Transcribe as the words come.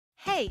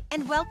Hi,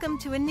 and welcome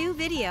to a new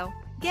video.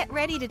 Get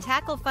ready to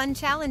tackle fun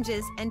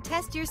challenges and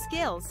test your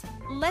skills.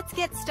 Let's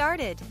get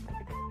started.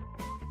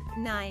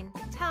 9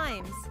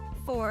 times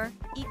 4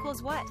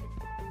 equals what?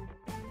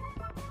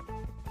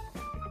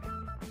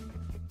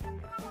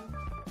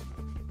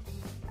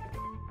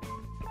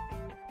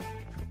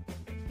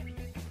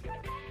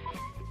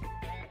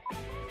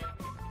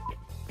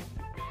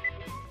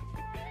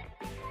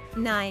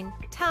 Nine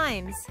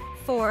times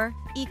 4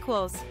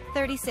 equals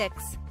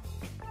 36.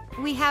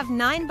 We have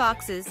 9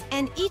 boxes,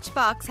 and each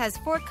box has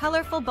 4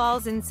 colorful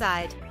balls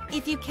inside.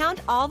 If you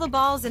count all the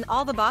balls in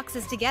all the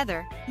boxes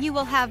together, you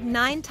will have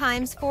 9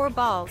 times 4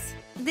 balls.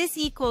 This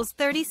equals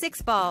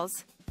 36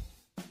 balls.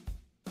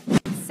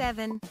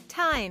 7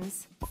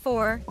 times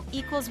 4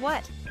 equals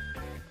what?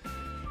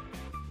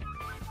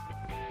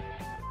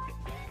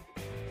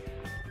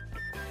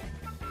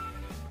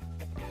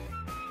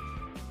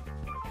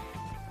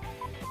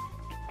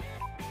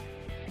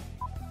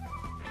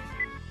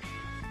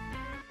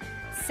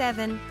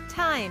 Seven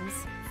times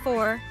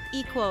 4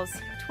 equals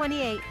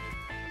 28.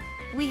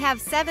 We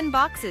have 7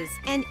 boxes,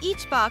 and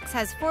each box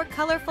has 4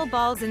 colorful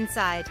balls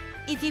inside.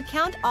 If you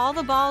count all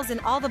the balls in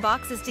all the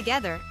boxes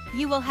together,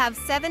 you will have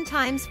 7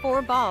 times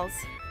 4 balls.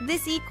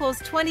 This equals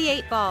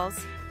 28 balls.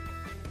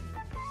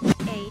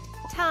 8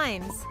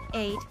 times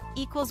 8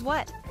 equals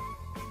what?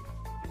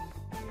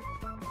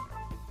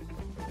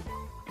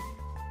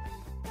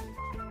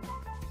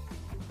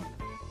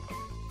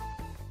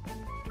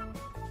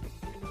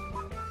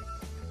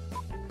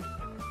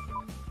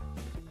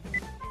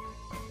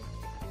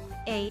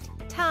 Eight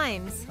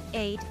times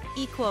 8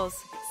 equals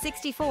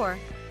 64.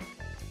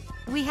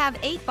 We have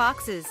 8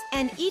 boxes,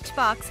 and each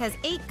box has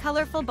 8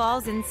 colorful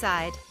balls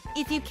inside.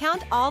 If you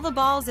count all the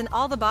balls in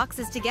all the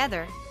boxes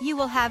together, you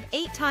will have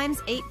 8 times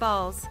 8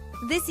 balls.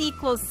 This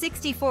equals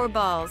 64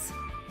 balls.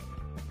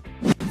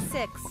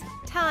 6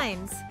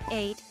 times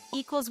 8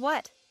 equals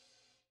what?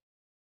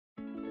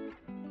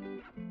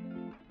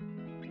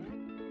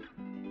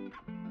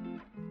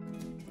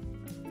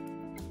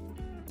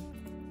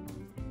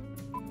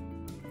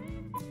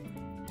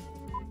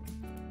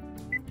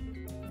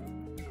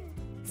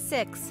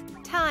 Six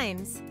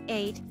times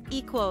 8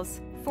 equals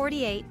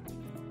 48.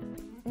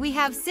 We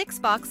have 6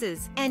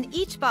 boxes, and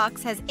each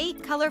box has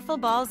 8 colorful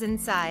balls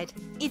inside.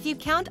 If you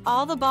count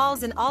all the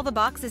balls in all the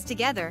boxes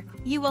together,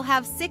 you will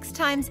have 6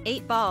 times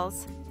 8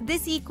 balls.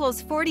 This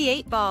equals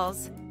 48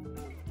 balls.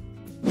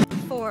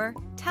 4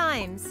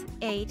 times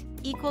 8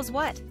 equals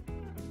what?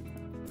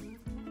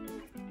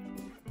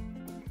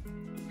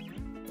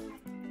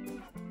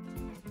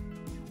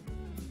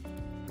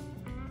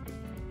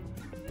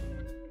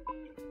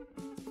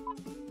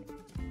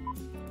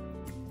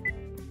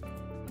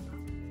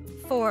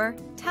 4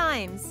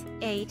 times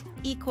 8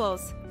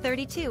 equals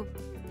 32.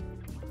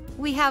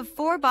 We have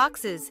 4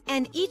 boxes,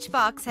 and each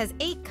box has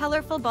 8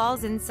 colorful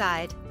balls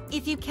inside.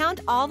 If you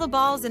count all the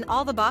balls in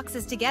all the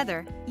boxes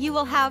together, you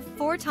will have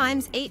 4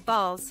 times 8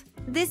 balls.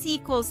 This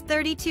equals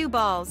 32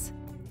 balls.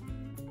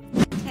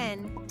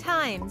 10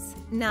 times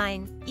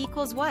 9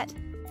 equals what?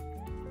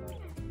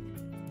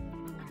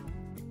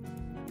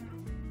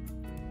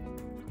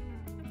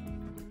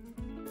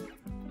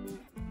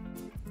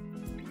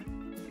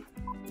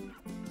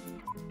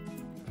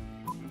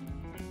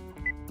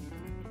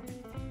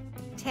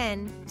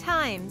 10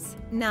 times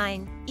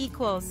 9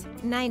 equals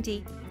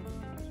 90.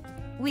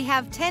 We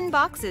have 10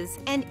 boxes,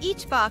 and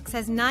each box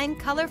has 9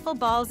 colorful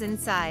balls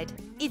inside.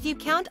 If you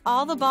count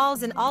all the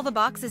balls in all the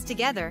boxes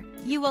together,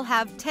 you will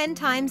have 10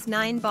 times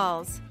 9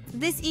 balls.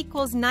 This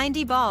equals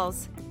 90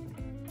 balls.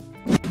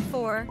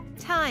 4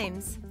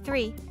 times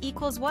 3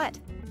 equals what?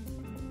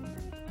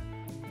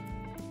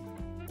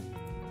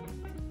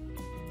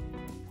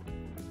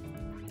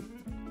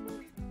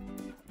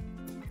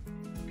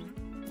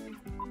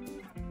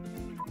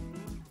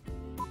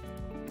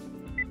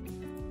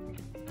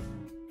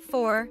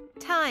 4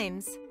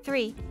 times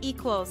 3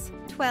 equals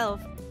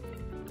 12.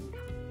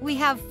 We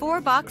have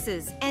 4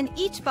 boxes, and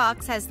each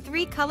box has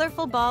 3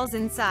 colorful balls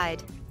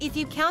inside. If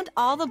you count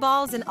all the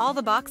balls in all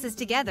the boxes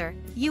together,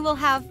 you will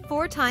have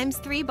 4 times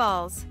 3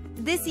 balls.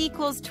 This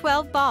equals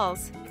 12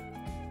 balls.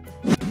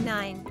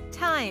 9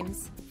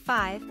 times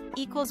 5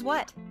 equals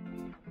what?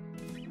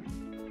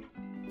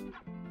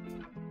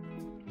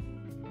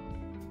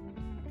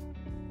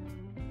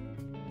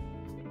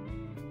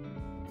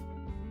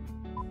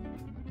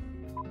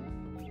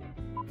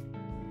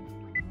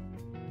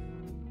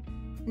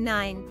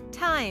 9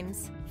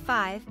 times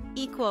 5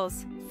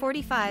 equals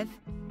 45.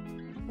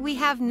 We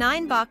have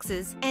 9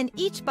 boxes, and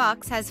each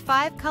box has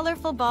 5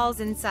 colorful balls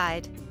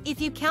inside.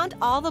 If you count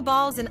all the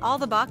balls in all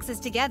the boxes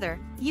together,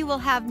 you will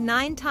have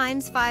 9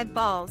 times 5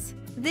 balls.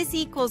 This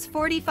equals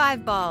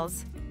 45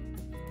 balls.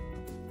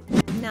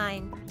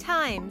 9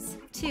 times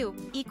 2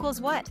 equals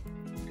what?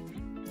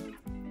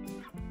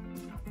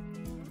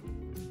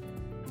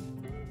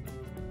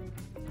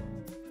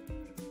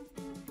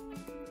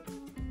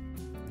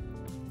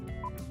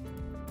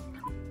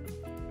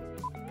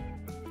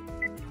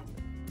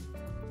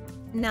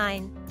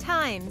 9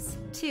 times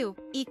 2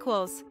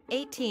 equals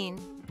 18.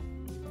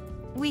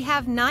 We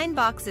have 9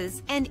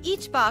 boxes, and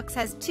each box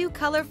has 2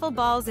 colorful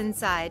balls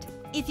inside.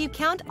 If you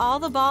count all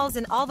the balls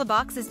in all the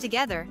boxes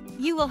together,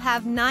 you will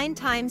have 9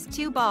 times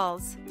 2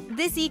 balls.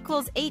 This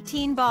equals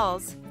 18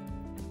 balls.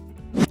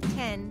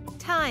 10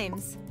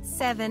 times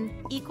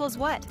 7 equals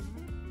what?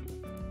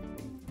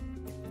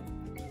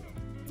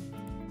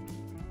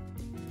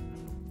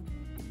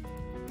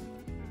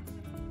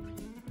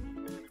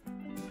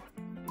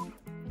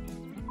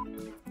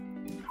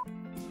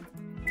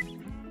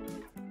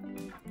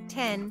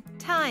 Ten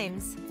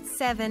times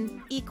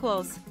 7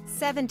 equals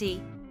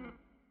 70.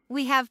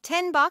 We have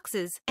 10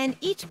 boxes, and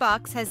each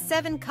box has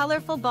 7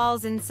 colorful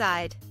balls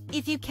inside.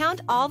 If you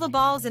count all the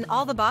balls in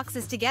all the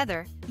boxes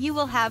together, you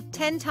will have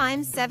 10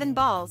 times 7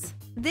 balls.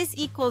 This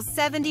equals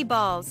 70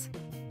 balls.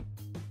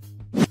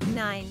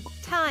 9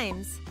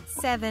 times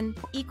 7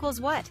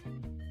 equals what?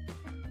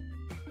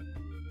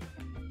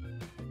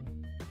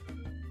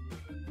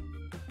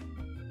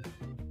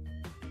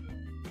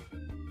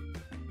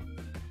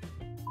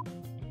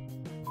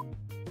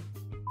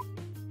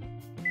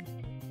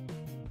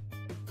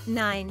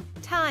 Nine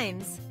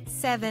times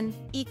 7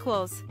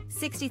 equals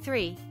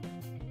 63.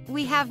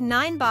 We have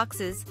 9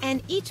 boxes,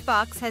 and each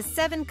box has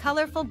 7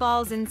 colorful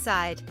balls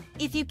inside.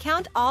 If you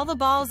count all the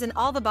balls in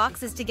all the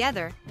boxes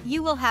together,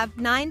 you will have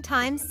 9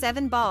 times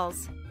 7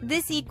 balls.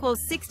 This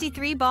equals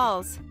 63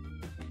 balls.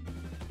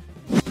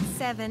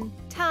 7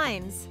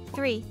 times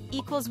 3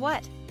 equals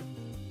what?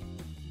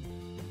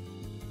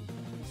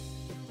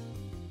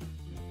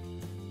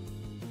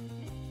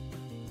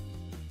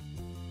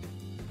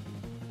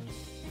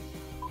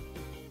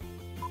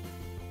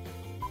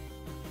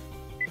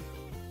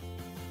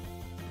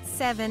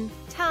 Seven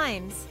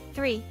times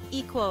 3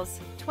 equals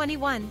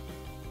 21.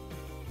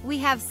 We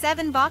have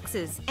 7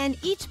 boxes, and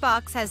each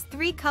box has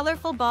 3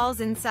 colorful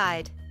balls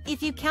inside.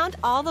 If you count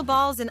all the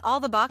balls in all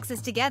the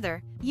boxes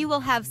together, you will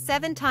have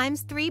 7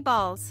 times 3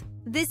 balls.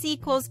 This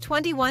equals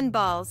 21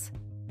 balls.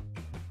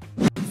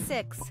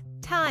 6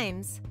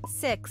 times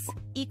 6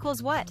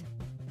 equals what?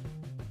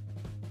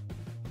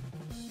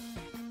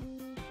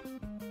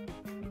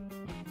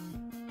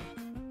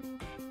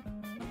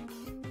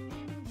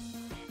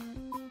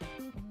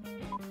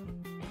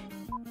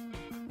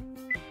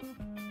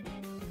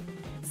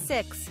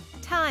 Six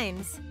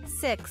times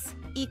 6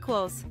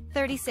 equals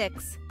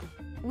 36.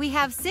 We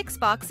have 6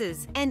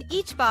 boxes, and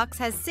each box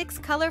has 6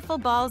 colorful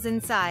balls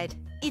inside.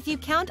 If you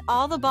count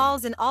all the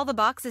balls in all the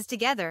boxes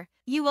together,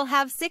 you will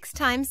have 6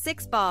 times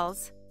 6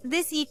 balls.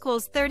 This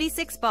equals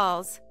 36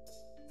 balls.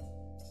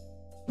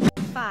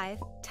 5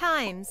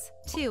 times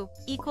 2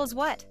 equals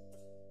what?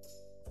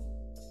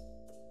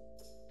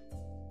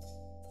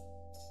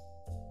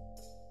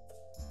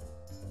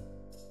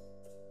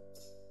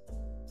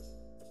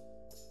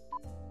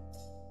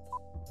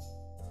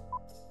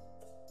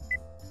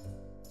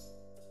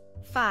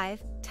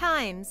 Five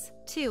times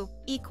 2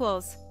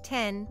 equals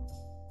 10.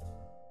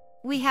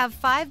 We have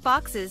 5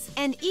 boxes,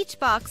 and each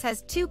box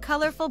has 2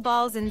 colorful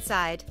balls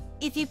inside.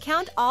 If you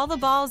count all the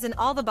balls in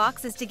all the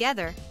boxes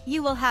together,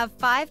 you will have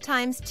 5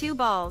 times 2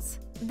 balls.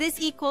 This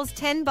equals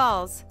 10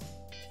 balls.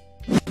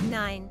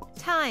 9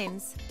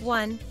 times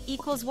 1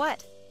 equals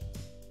what?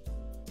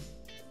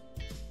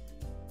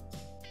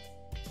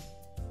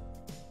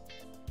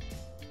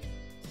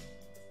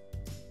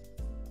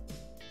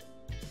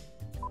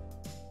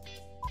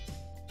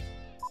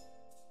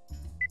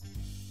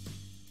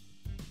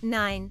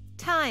 Nine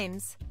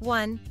times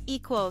 1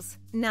 equals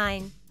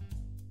 9.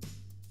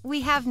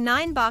 We have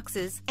 9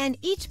 boxes, and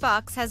each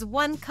box has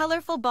 1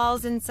 colorful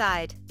balls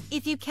inside.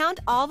 If you count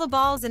all the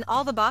balls in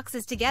all the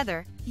boxes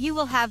together, you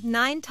will have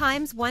 9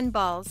 times 1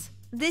 balls.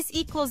 This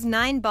equals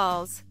 9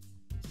 balls.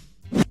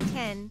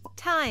 10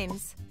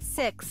 times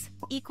 6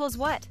 equals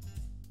what?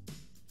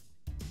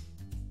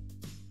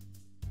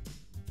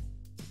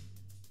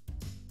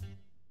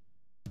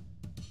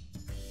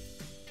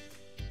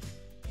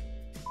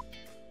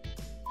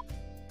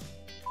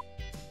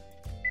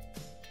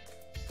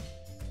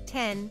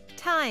 Ten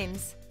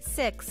times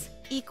 6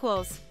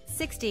 equals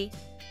 60.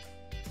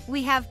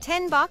 We have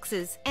 10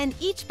 boxes, and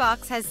each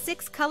box has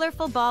 6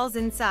 colorful balls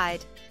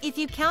inside. If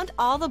you count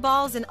all the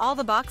balls in all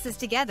the boxes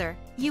together,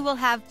 you will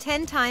have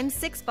 10 times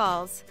 6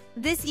 balls.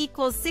 This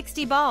equals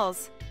 60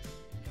 balls.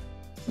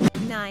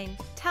 9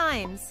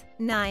 times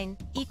 9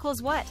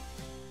 equals what?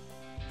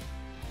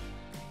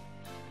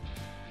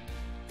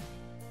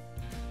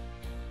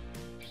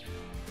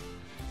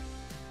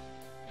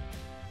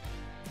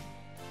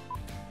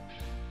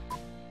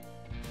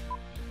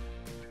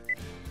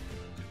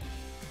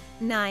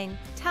 Nine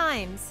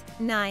times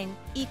 9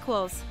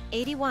 equals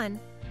 81.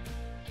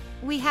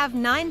 We have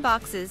 9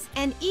 boxes,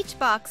 and each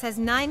box has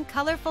 9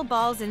 colorful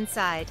balls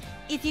inside.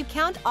 If you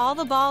count all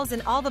the balls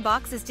in all the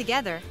boxes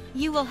together,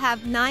 you will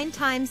have 9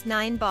 times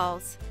 9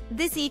 balls.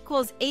 This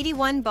equals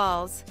 81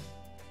 balls.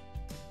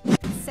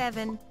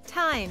 7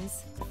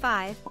 times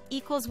 5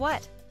 equals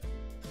what?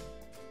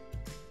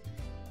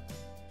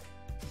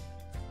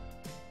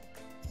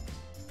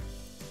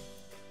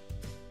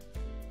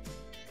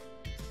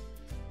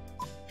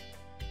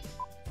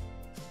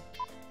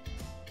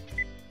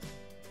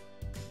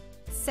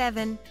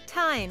 7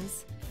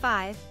 times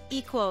 5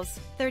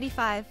 equals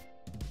 35.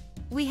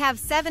 We have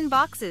 7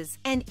 boxes,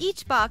 and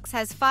each box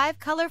has 5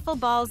 colorful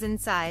balls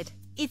inside.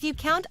 If you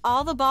count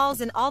all the balls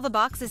in all the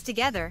boxes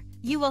together,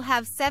 you will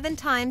have 7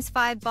 times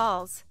 5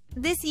 balls.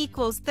 This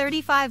equals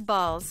 35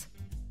 balls.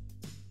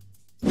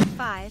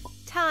 5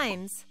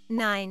 times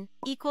 9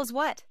 equals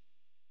what?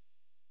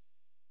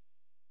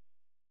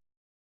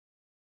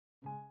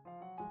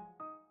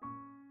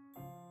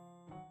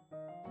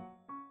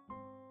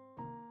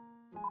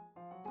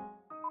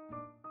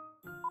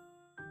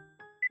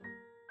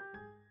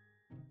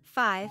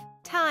 Five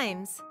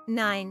times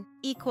 9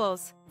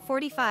 equals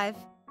 45.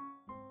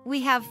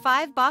 We have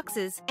 5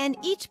 boxes, and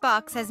each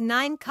box has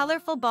 9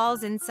 colorful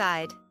balls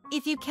inside.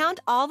 If you count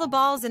all the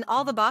balls in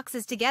all the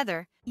boxes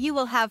together, you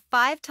will have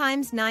 5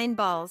 times 9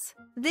 balls.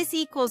 This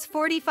equals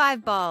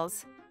 45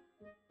 balls.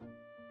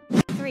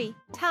 3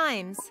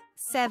 times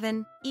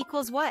 7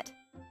 equals what?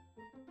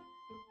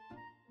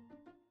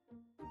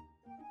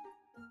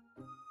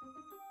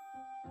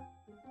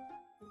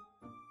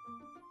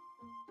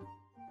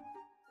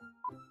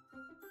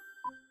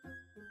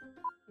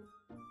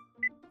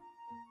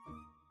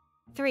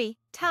 Three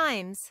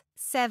times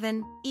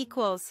 7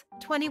 equals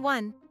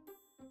 21.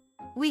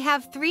 We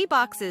have 3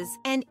 boxes,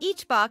 and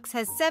each box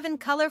has 7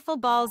 colorful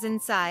balls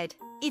inside.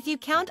 If you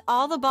count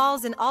all the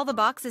balls in all the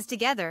boxes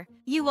together,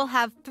 you will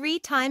have 3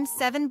 times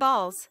 7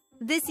 balls.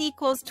 This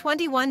equals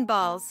 21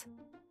 balls.